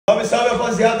Salve, salve,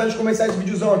 rapaziada! Antes de começar esse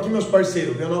videozão aqui, meus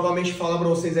parceiros, venho novamente falar pra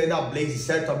vocês aí da Blaze,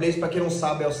 certo? A Blaze, pra quem não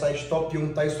sabe, é o site top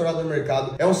 1, tá estourado no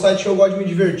mercado. É um site que eu gosto de me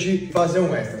divertir e fazer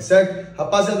um extra, certo?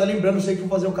 Rapaziada, lembrando, você que for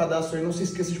fazer o cadastro aí, não se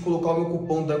esqueça de colocar o meu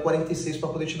cupom DEIXAR46 pra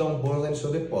poder te dar um bônus aí no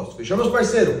seu depósito. Fechou, meus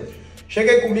parceiros?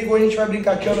 Chega aí comigo, hoje a gente vai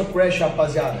brincar aqui ó, no Crash,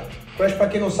 rapaziada. Crash, pra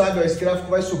quem não sabe, ó, esse gráfico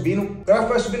vai subindo. O gráfico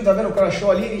vai subindo, tá vendo? O crashou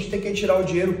ali, a gente tem que retirar o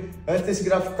dinheiro antes desse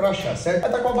gráfico crashar, certo?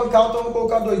 Vai tá com a banca alta, vamos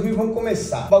colocar 2.000 e vamos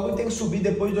começar. O bagulho tem que subir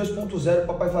depois de 2.0 pra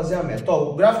papai fazer a meta.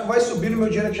 Ó, o gráfico vai subindo, meu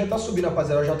dinheiro aqui já tá subindo,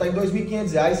 rapaziada. Já tá em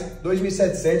R$2.500,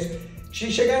 2.700.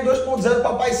 Se chegar em 2.0,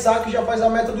 papai saca e já faz a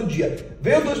meta do dia.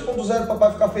 Veio 2.0,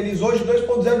 papai ficar feliz hoje,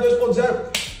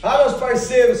 2.0. Ah, meus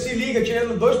parceiros, se liga,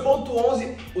 tirando 2.11,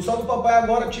 o saldo do papai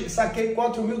agora, saquei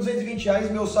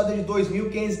R$4.220, meu saldo é de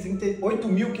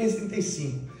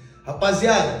 8.535.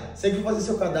 Rapaziada, sempre que fazer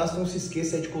seu cadastro, não se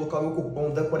esqueça aí de colocar o meu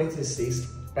cupom DEIXAR46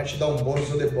 pra te dar um bônus no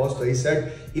seu depósito aí,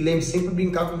 certo? E lembre sempre de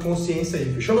brincar com consciência aí,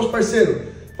 fechou, meus parceiros?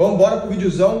 Vamos embora pro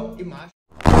videozão e marcha.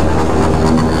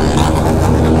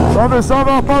 Salve, salve,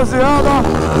 rapaziada!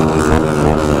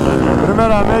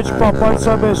 Primeiramente, papai te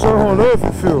abençoe o rolê,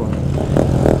 filho.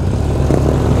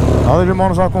 Nada de mal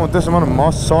nos acontece, mano.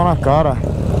 Mostra sol na cara.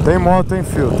 Tem moto, hein,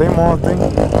 filho? Tem moto, hein?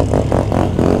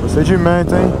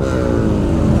 Procedimento, hein?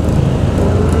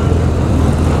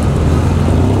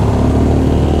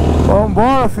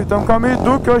 Vambora, filho. Estamos com a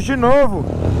Duque hoje de novo.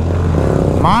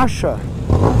 Marcha.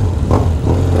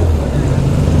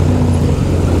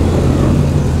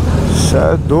 Cê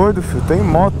é doido, filho. Tem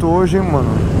moto hoje, hein, mano.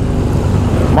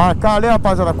 Marcar ali,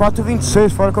 rapaziada.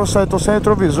 4,26. Fora que eu saí, tô sem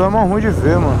retrovisor. É mó ruim de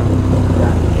ver, mano.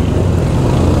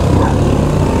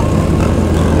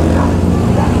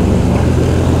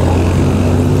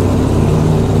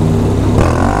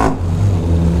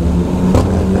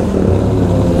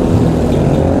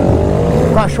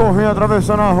 Cachorrinho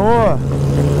atravessando a rua.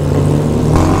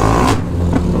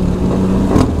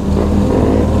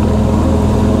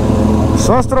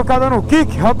 Só as trocadas no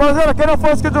kick. Rapaziada, quem não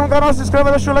for inscrito no canal, se inscreva,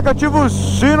 deixa o like, ativa o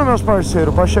sino, meus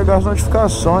parceiros, para chegar as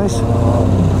notificações.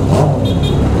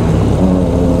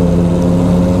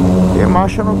 E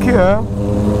marcha no que é.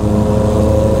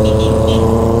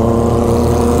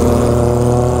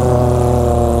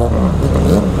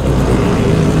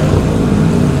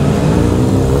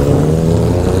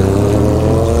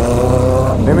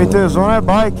 MT-zona é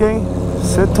bike, hein?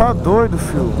 Cê tá doido,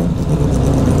 filho.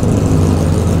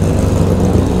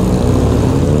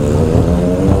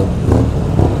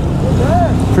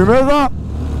 Firmeza!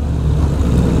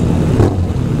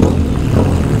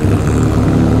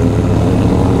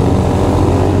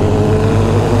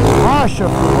 Marcha,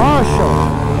 marcha!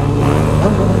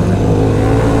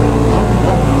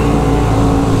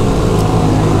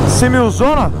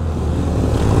 Similzona?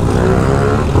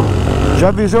 Já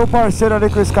avisei o parceiro ali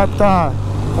que o escape tá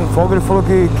com fogo, ele falou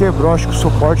que quebrou, acho que o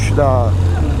suporte do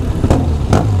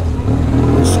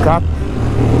escape.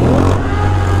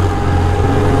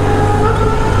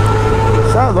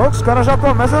 Você é louco, os caras já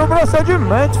começam no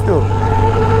procedimento, filho.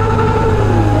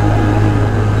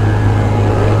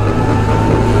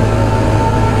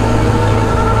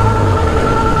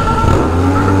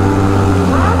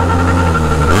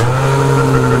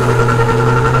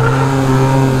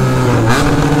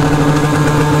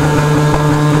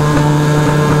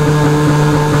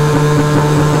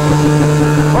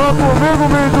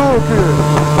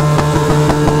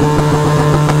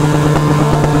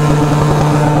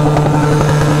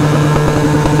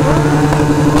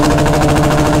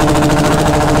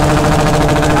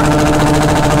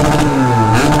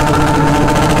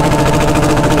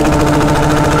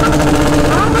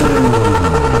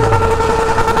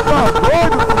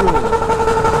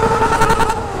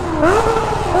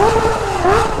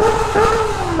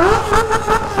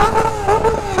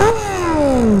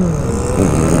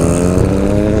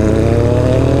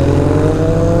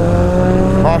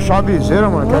 Chavezeira,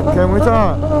 mano, que é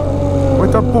muita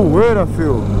poeira,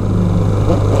 fio.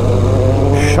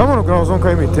 Chama no grauzão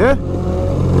KMT.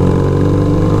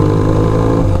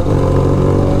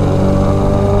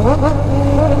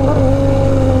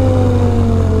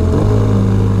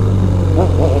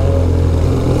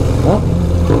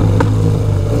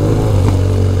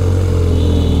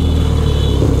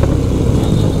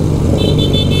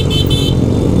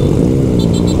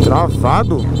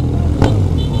 Travado.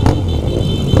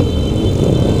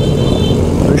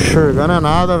 Enxergando é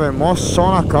nada, velho. Mó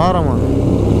sol na cara, mano.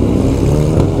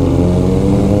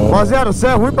 Rapaziada, isso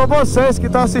é ruim pra vocês que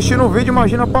tá assistindo o vídeo.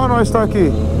 Imagina pra nós estar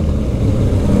aqui.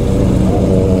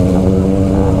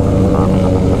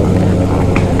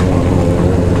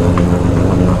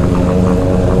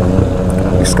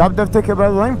 O escape deve ter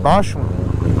quebrado lá embaixo, mano.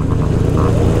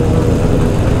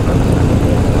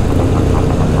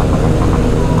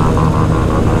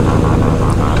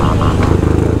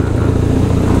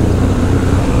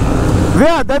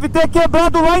 Vê, deve ter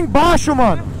quebrado lá embaixo,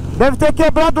 mano. Deve ter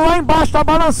quebrado lá embaixo, tá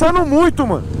balançando muito,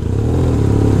 mano.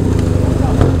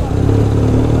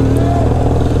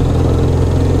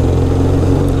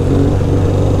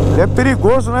 É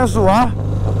perigoso, né, zoar.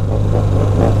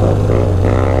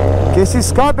 Porque esse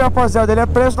escape, rapaziada, ele é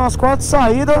preso nas 4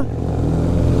 saídas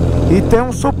e tem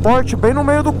um suporte bem no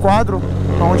meio do quadro,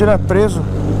 onde ele é preso.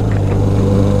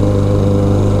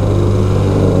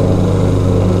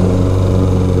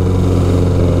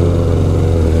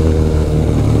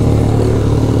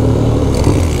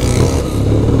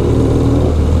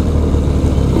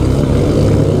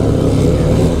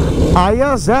 Aí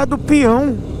a Zé do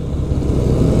Pião.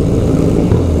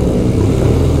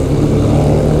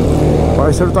 O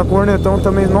parceiro tá com o cornetão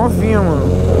também novinho, mano.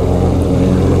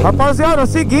 Rapaziada, é o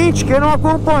seguinte, quem não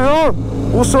acompanhou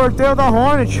o sorteio da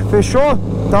Hornet, fechou?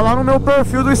 Tá lá no meu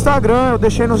perfil do Instagram, eu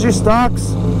deixei nos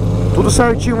destaques. Tudo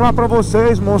certinho lá pra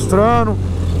vocês, mostrando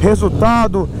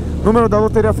resultado, número da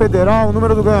Loteria Federal,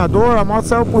 número do ganhador. A moto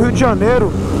saiu pro Rio de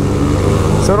Janeiro.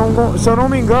 Se eu não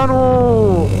me engano,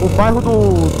 o bairro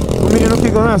do menino que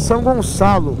ganhou é São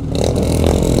Gonçalo.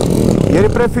 E ele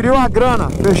preferiu a grana,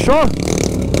 fechou?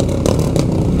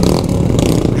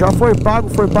 Já foi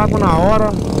pago na hora.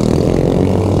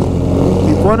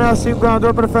 E quando é assim que o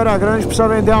ganhador prefere a grana, a gente precisa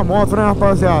vender a moto, né,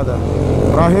 rapaziada?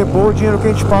 Pra repor o dinheiro que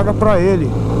a gente paga pra ele.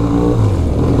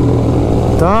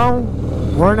 Então,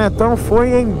 o Hornetão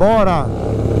foi embora.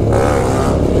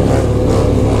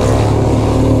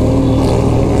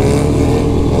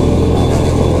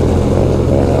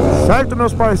 Certo,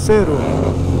 meus parceiros?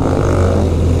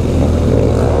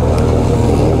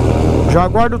 Já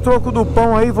aguardo o troco do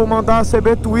pão aí. Vou mandar a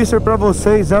CB Twister pra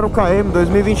vocês, 0 km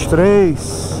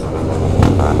 2023.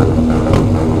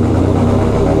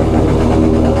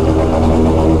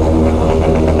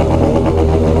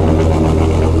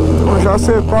 Então já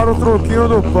separa o troquinho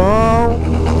do pão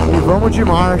e vamos de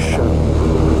marcha.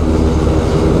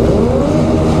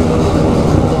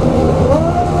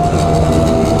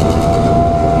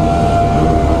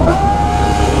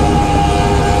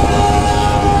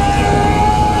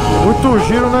 Muito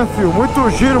giro, né, filho? Muito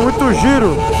giro, muito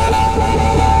giro.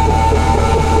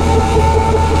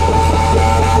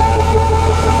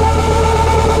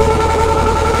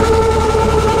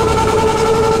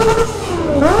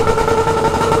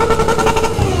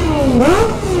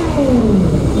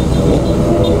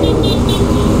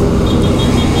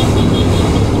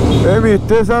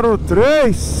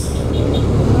 MT-03.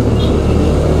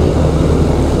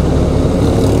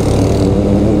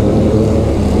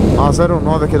 A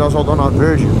 09 aqui da Zaldona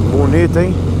Verde. Bonita,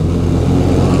 hein?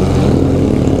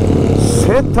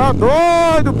 Cê tá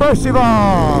doido,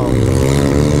 Percival?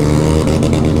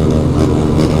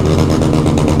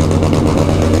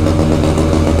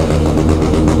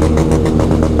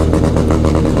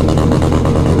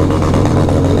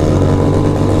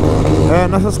 É,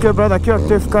 nessas quebradas aqui, ó, tem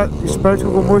que ficar esperto que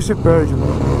o comboio se perde,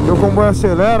 mano. Porque o comboio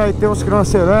acelera, aí tem uns que não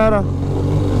acelera.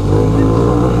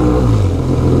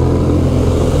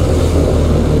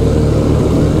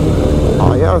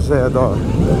 Aí é a Zé, ó.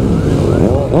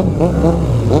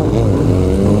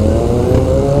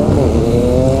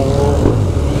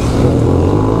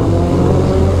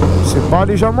 Se pá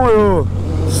ali já molhou.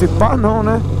 Se pá não,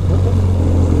 né?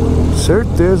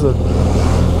 Certeza.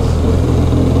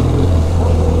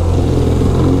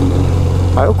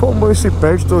 Aí o comboio se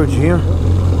perde todinho.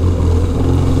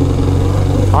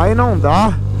 Aí não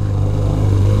dá.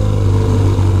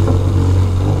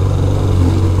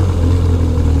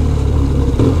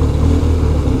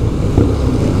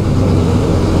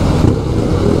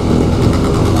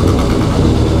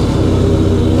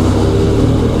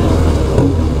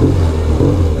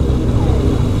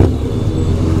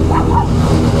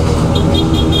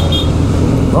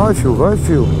 Vai, fio, vai,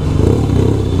 fio.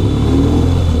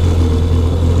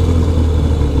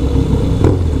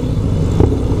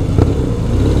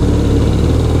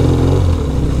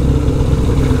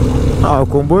 Ah, o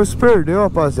comboio se perdeu,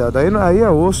 rapaziada. Aí é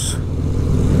osso.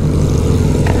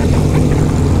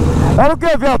 Era o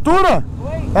que? Viatura?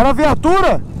 Oi? Era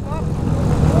viatura?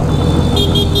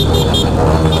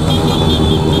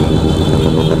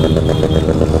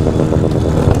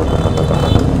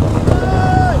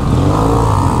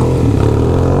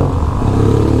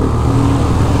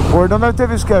 O Gordão deve ter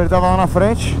visto que ele tava lá na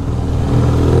frente.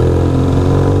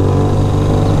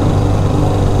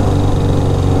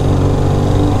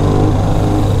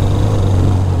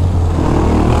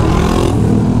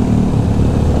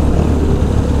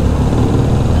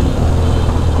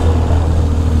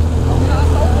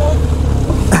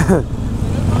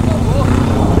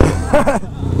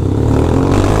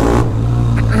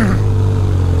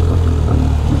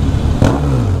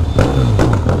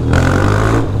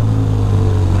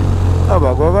 Ah, o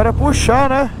bagulho agora é puxar,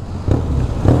 né?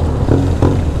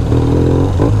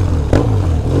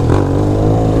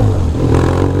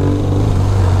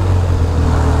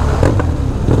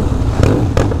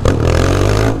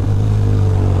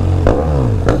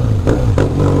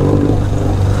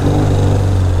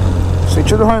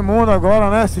 Sentido Raimundo agora,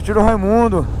 né? Sentido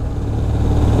Raimundo.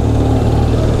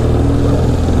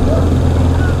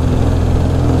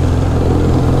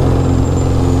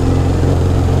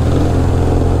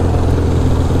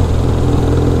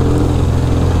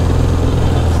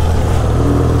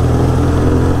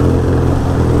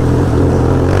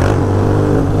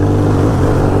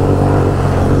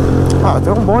 Ah,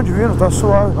 tem um bonde vindo, tá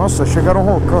suave. Nossa, chegaram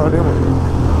roncando ali, mano.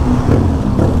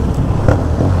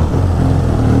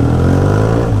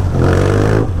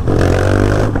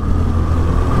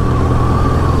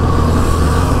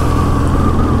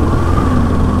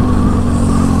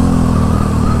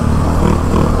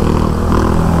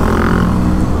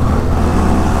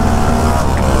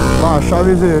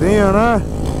 Chavezeirinha, né?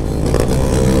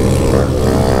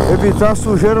 Evitar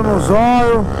sujeira nos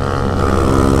olhos.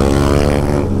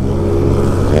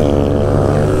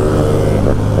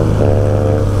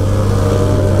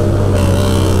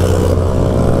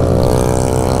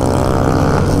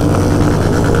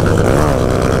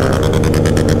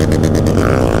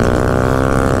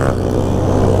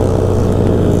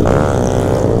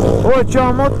 Pô, tinha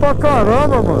uma moto pra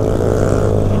caramba, mano.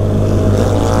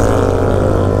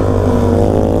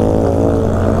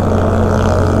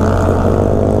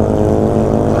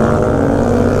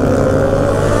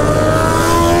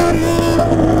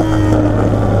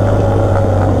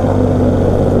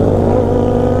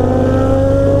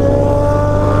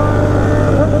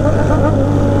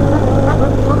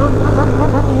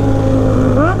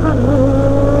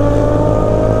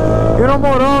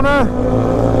 Moral, né?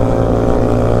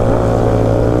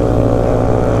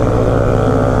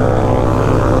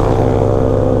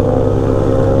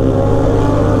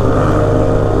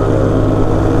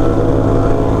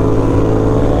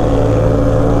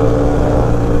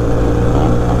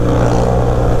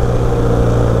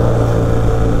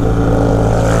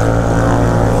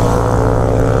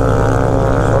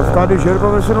 Só ficar ligeiro pra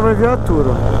ver se não vem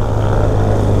viatura.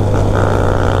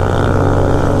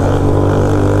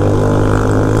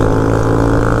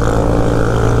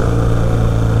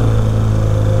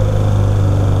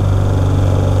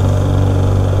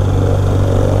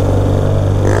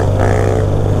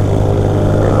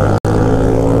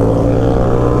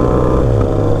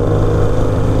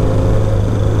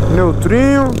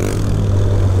 Neutrinho.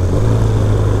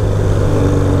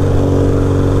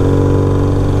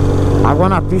 Água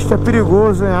na pista é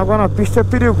perigoso, hein? Água na pista é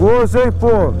perigoso, hein,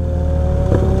 pô?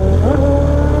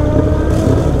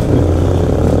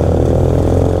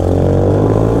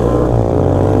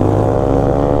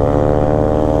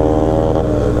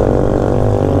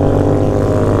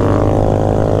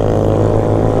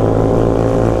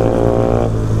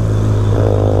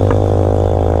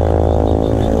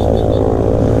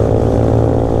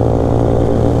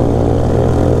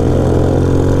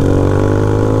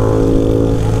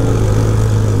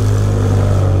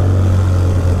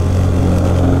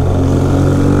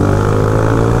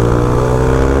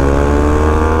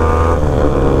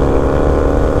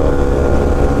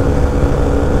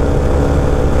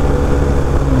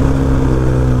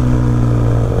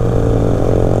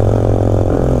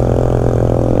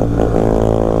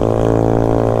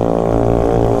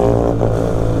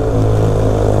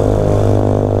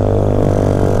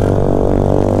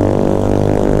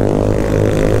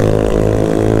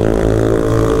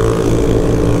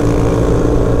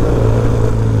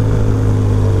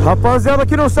 Rapaziada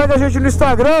que não segue a gente no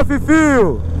Instagram,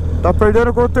 fifio, tá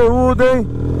perdendo conteúdo, hein?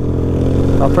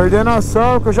 Tá perdendo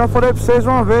ação, que eu já falei pra vocês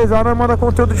uma vez. Lá nós manda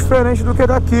conteúdo diferente do que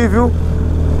daqui, viu?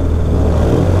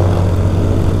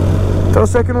 Então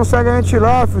você que não segue a gente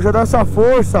lá, filho, já dá essa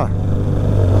força.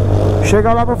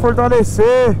 Chega lá pra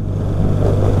fortalecer.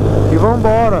 E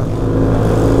vambora.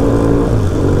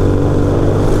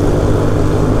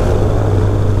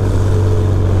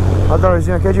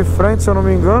 Radarzinho aqui é de frente, se eu não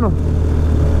me engano.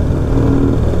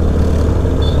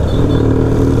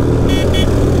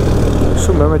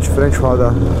 Isso mesmo, é de frente o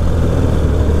radar.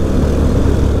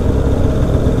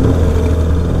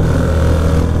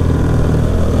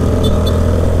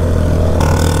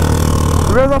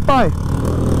 Beleza, pai?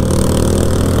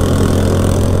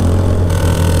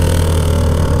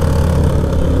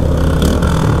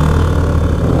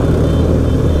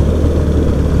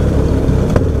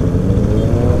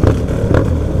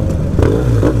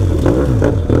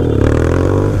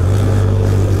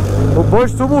 O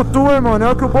bojo tumultua, hein, mano?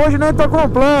 É que o bojo nem tá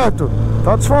completo.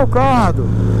 Tá desfalcado.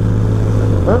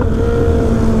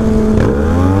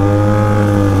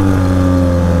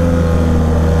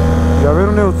 Já vem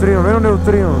no neutrino, vem no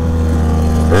neutrino.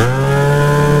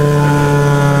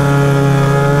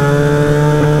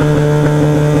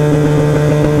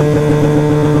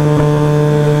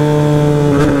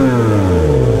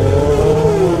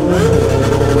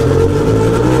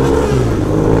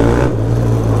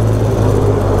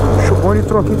 Chupou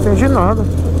nitro aqui, não tem de nada.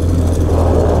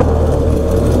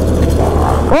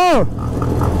 Oh!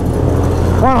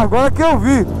 Mano, agora que eu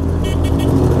vi.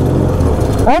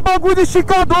 Olha o bagulho de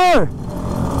esticador.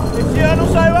 Esse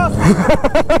ano saiu assim.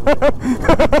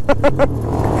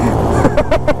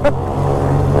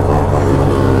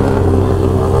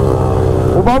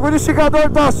 O bagulho de esticador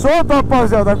tá solto,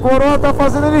 rapaziada. A coroa tá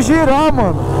fazendo ele girar,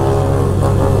 mano.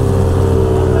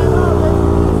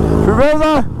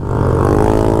 Firmeza?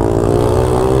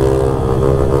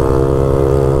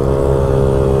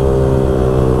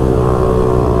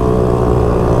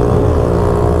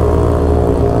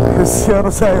 Esse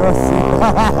ano saiu assim.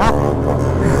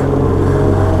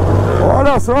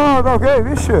 Olha só, tá ok?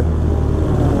 Vixe.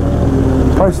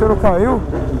 O parceiro caiu.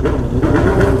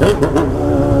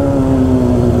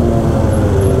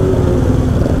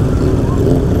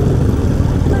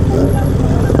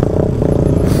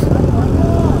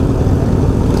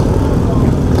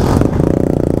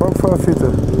 Qual foi a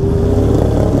fita?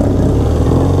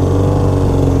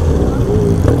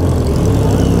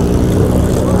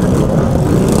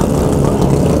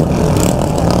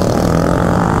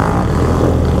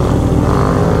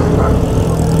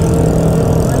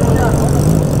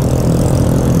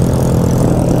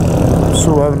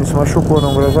 Suave, não se machucou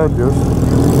não, graças a Deus.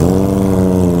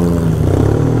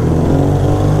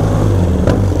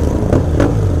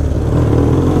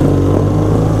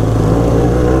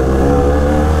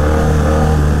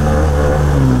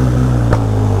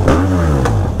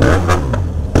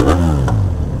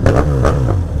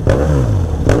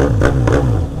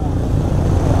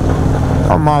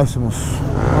 A Máximos.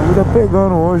 A vida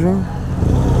pegando hoje, hein?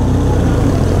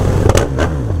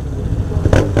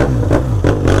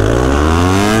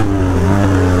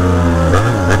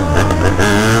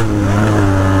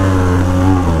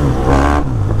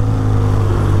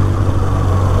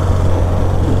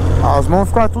 As mãos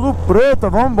ficaram tudo preta,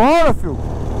 vambora, filho.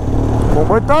 O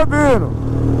comboio tá vindo.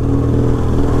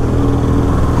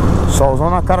 Solzão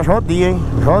na cara, jodia, hein?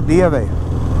 Jodia, velho.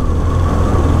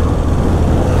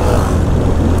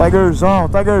 Tigerzão,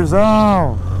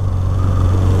 Tigerzão.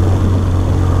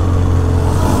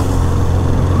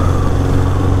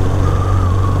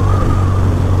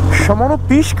 Chamou no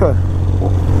pisca.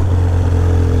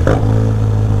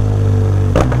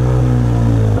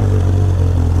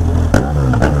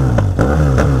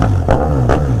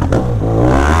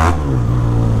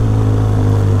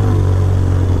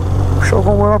 Puxou o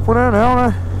comboio lá pro Nenel,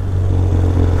 né?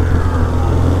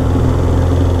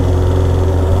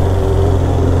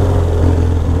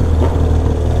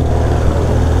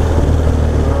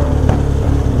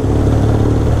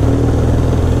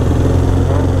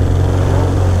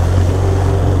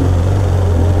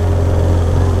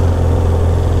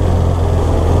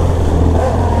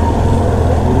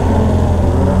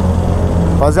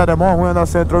 Rapaziada, é mó ruim andar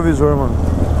sem retrovisor,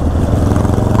 mano.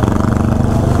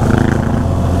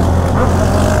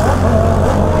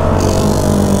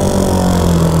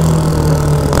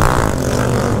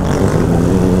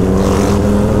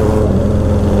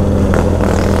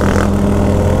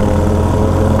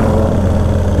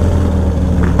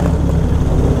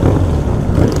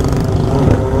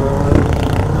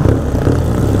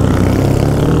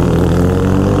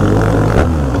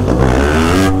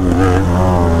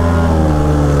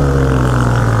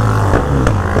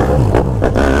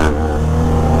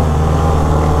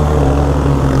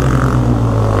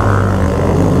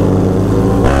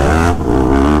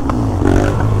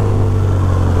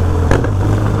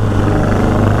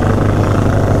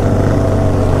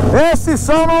 Esse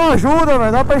som não ajuda,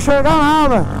 velho. Dá pra enxergar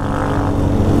nada.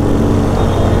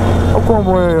 Olha o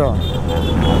comboio aí, ó.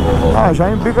 Ah, já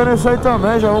embica nisso aí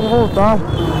também. Já vamos voltar.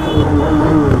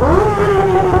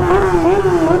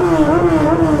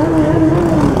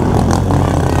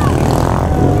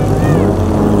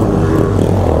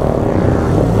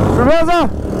 Firmeza?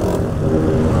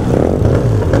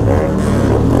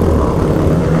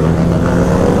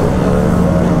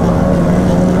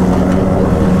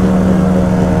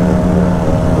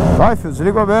 Vai, filho,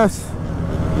 desliga o ABS.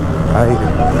 Aí.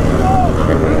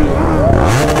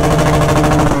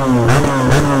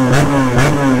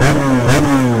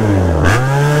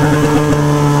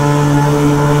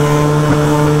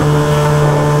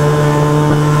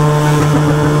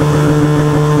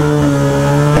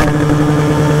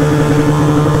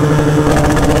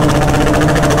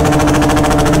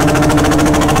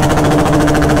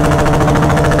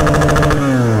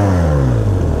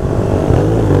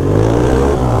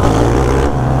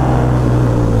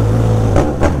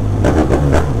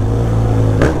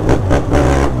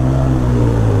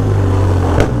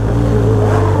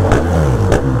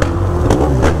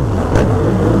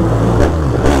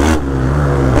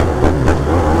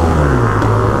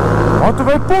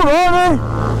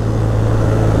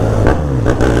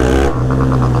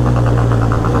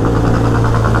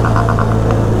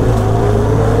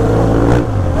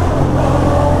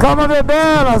 Calma,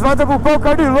 bebelas, vai dar pro pão,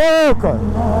 carne louca.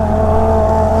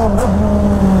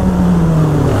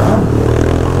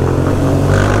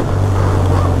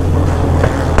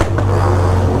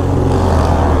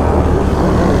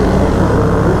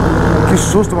 Que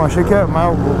susto, mano. Achei que era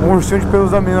um ursinho de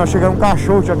pelos da menina. Achei que era um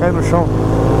cachorro que tinha caído no chão.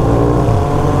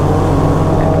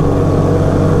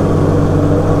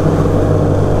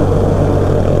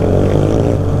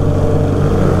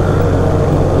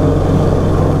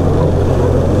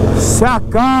 Se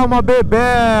acalma,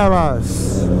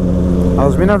 bebelas.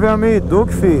 As minas vêm a meio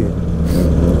duque, filho.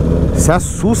 Se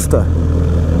assusta.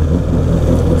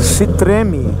 Se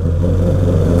treme.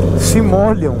 Se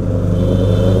molham.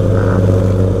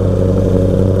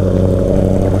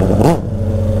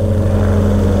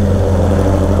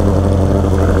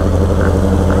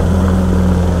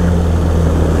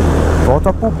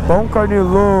 Volta pro pão, carne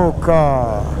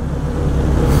louca.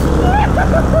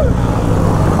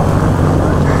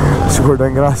 Esse gordão é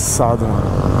engraçado,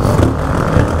 mano.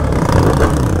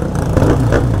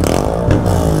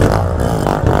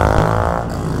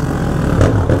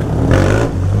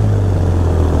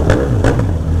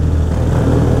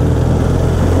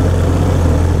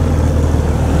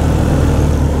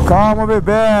 Calma,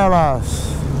 bebelas.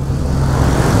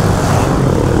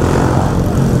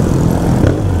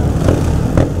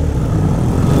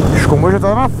 Acho que o meu já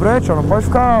tá na frente, ó. Não pode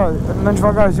ficar andando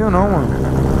devagarzinho, não,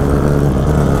 mano.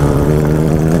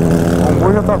 O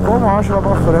meu já tá com marcha lá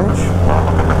pra frente.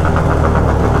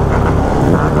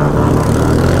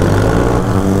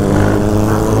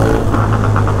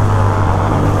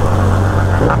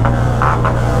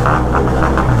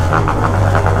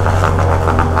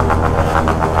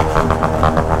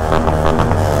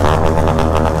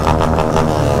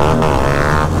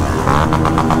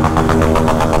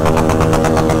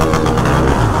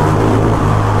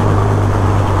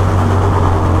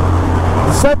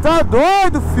 Você tá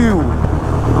doido, fio?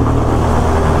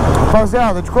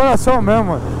 Rapaziada, de coração mesmo,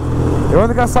 mano. Eu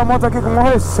ando com essa moto aqui com um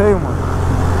receio, mano.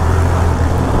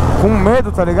 Com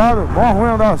medo, tá ligado? Mó ruim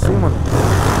andar assim, mano.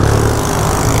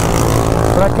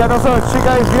 Pra quem é das antigas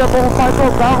aí via como o pai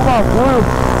tocava o bagulho.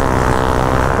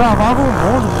 Travava o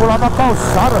mundo, pulava a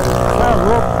calçada. Você é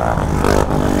louco.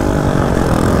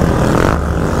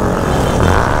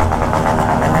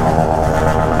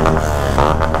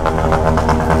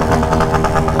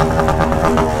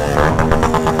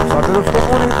 Ficou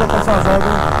bonito com essa zaga,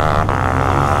 hein?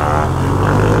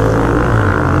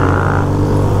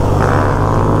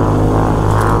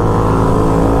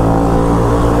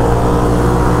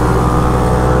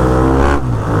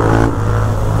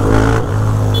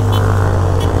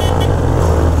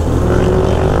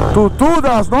 Tutu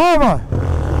das novas?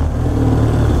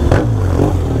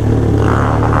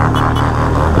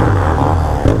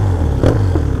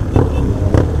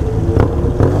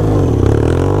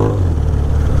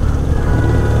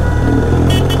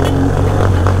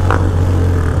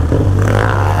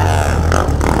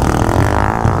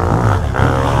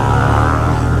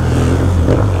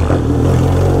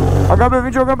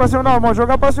 HB20 jogando pra cima da mão,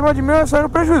 jogar pra cima de mim é sair no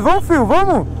prejuízo. Vamos, filho,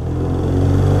 vamos!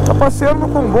 Tá passeando no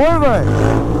comboio,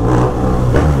 velho.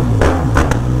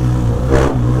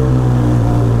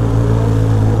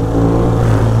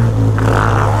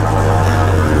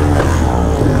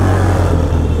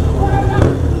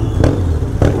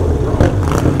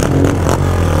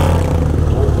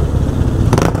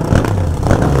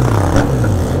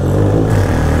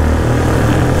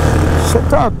 Você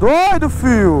tá doido,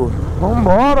 filho?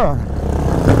 Vambora!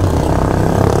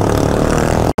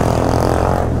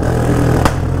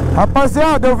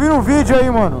 Rapaziada, eu vi um vídeo aí,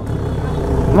 mano.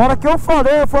 Na hora que eu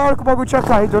falei, foi a hora que o bagulho tinha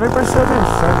caído. Eu nem prestei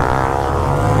atenção.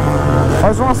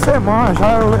 Faz uma semana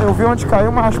já eu vi onde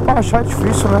caiu, mas acho que pra achar é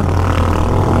difícil, né?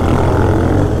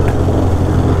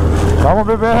 Calma,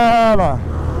 bebela.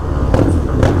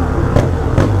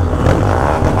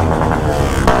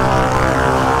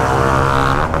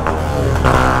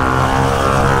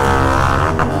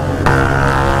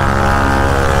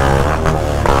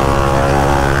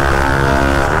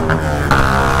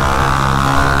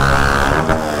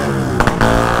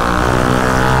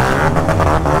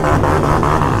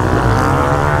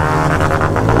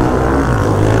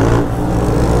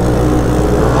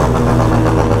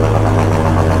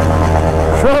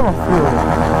 Chama, filho.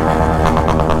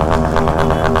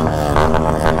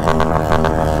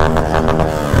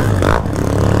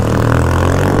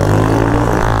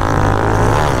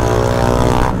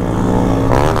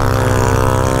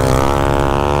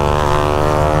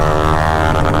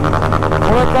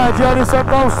 Molecadinha ali,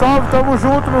 Santão, salve, tamo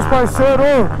junto, meus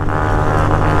parceiros.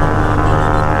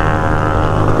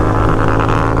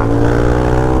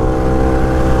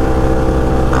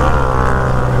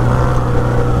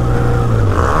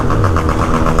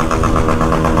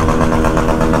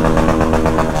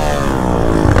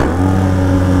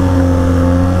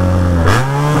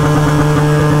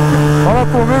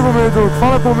 maluco,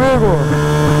 fala comigo.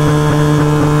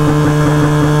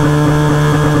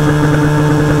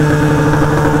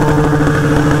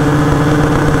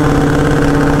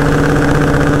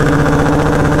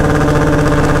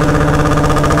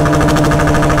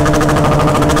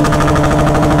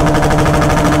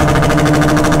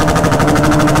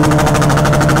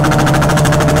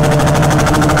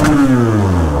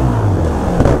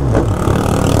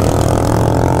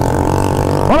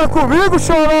 Fala comigo,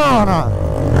 chorona.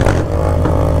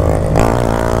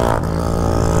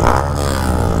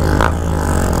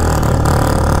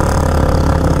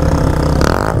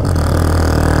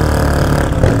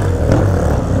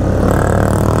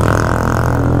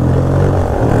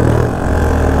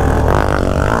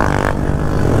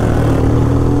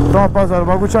 Então, rapaziada, o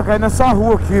bagulho tinha caído nessa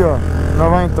rua aqui, ó. Nós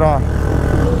vamos entrar.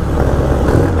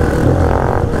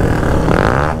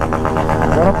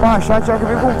 Agora pra achar tinha que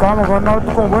vir com calma. Agora na hora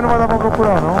do comboio não vai dar pra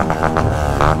procurar, não.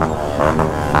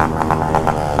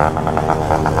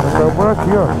 Caiu por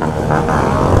aqui, ó.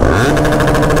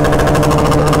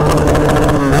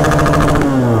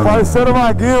 Parceiro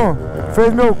Maguinho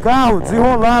fez meu carro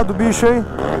desenrolado, bicho, hein.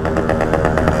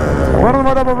 Agora não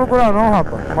vai dar pra procurar, não,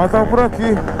 rapaz. Mas caiu por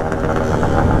aqui.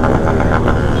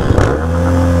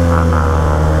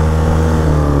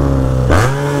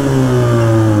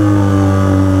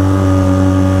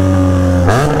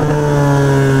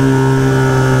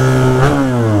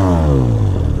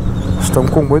 Estamos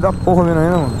com boi da porra vindo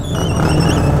ainda, mano.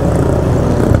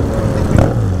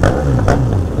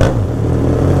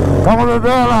 Calma, bebê,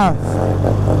 Elas.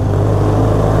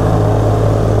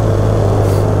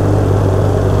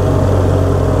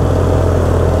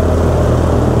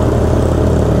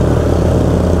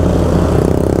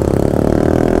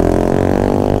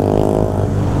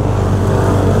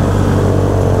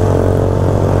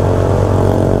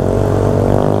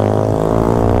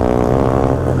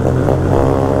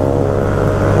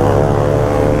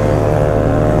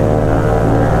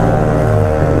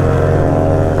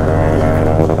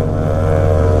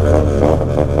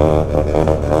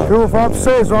 Eu vou falar pra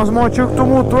vocês, umas motinhas que tu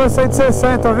multou é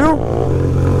 160, viu?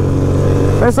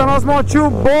 Pensa nas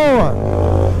motinhas boas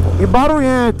e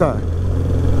barulhenta.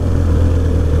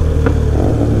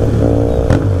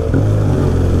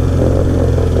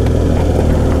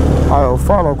 Aí eu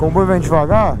falo, o comboio vem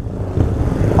devagar.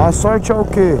 A sorte é o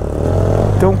quê?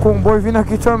 Tem um comboio vindo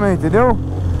aqui também, entendeu?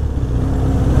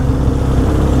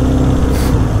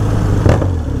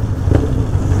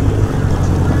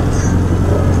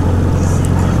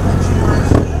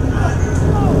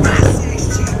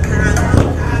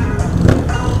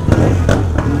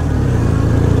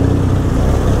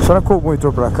 Será que o comboio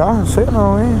entrou pra cá? Não sei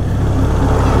não, hein?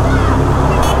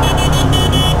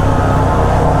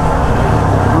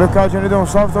 Molecadinha ali, deu um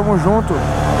salve, tamo junto.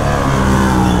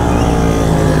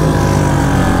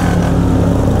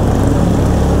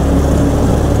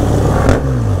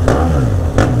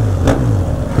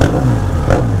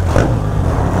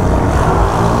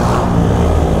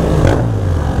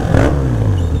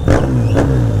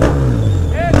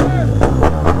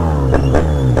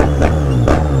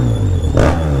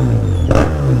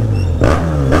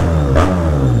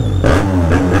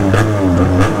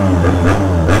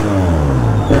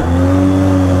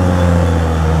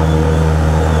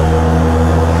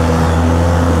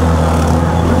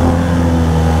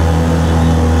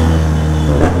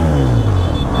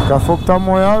 Daqui a pouco tá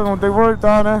molhado, vamos ter que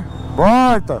voltar, né?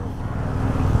 Volta!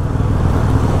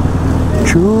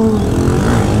 Tchu!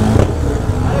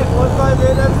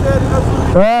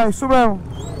 É, isso mesmo.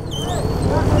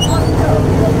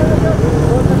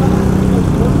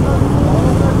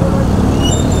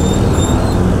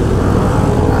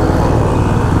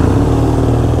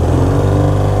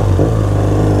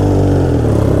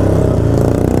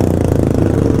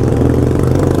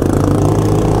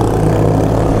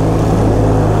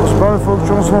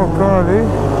 Tinha uns vulcão ali.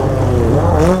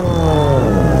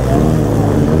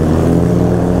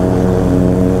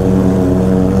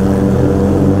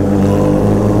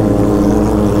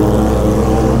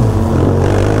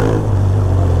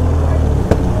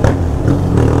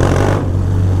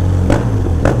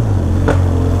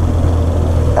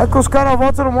 É que os caras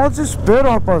voltam no modo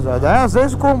desespero, rapaziada. Aí às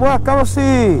vezes o comboio acaba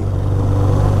se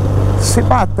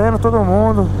batendo todo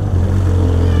mundo.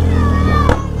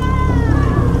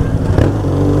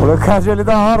 Molecadinha ali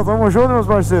da hora, tamo junto, meus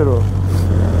parceiros.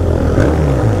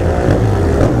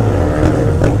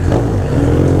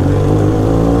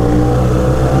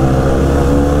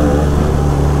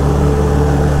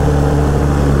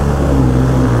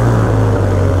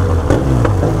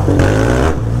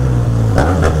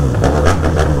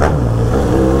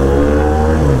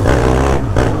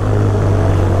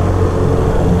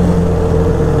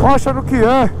 Tão achando que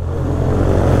é.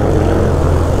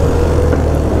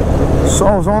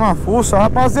 Solzão na fuça,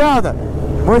 rapaziada.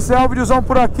 Vou encerrar o videozão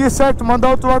por aqui, certo?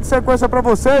 Mandar outro lado de sequência pra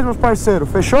vocês, meus parceiros.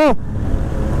 Fechou?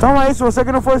 Então é isso, você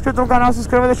que não for inscrito no canal, se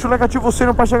inscreva, deixa o like, ativa o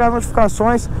sino pra chegar as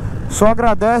notificações. Só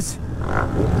agradece,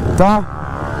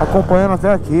 tá? Acompanhando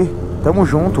até aqui. Tamo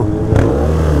junto.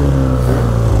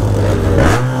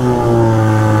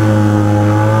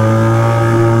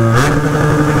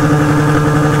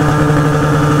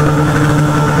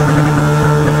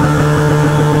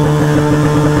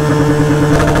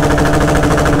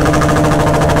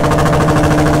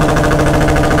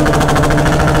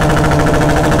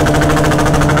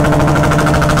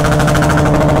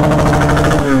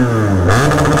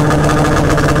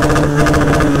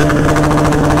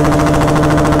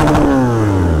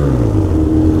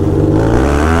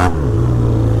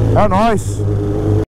 É nóis.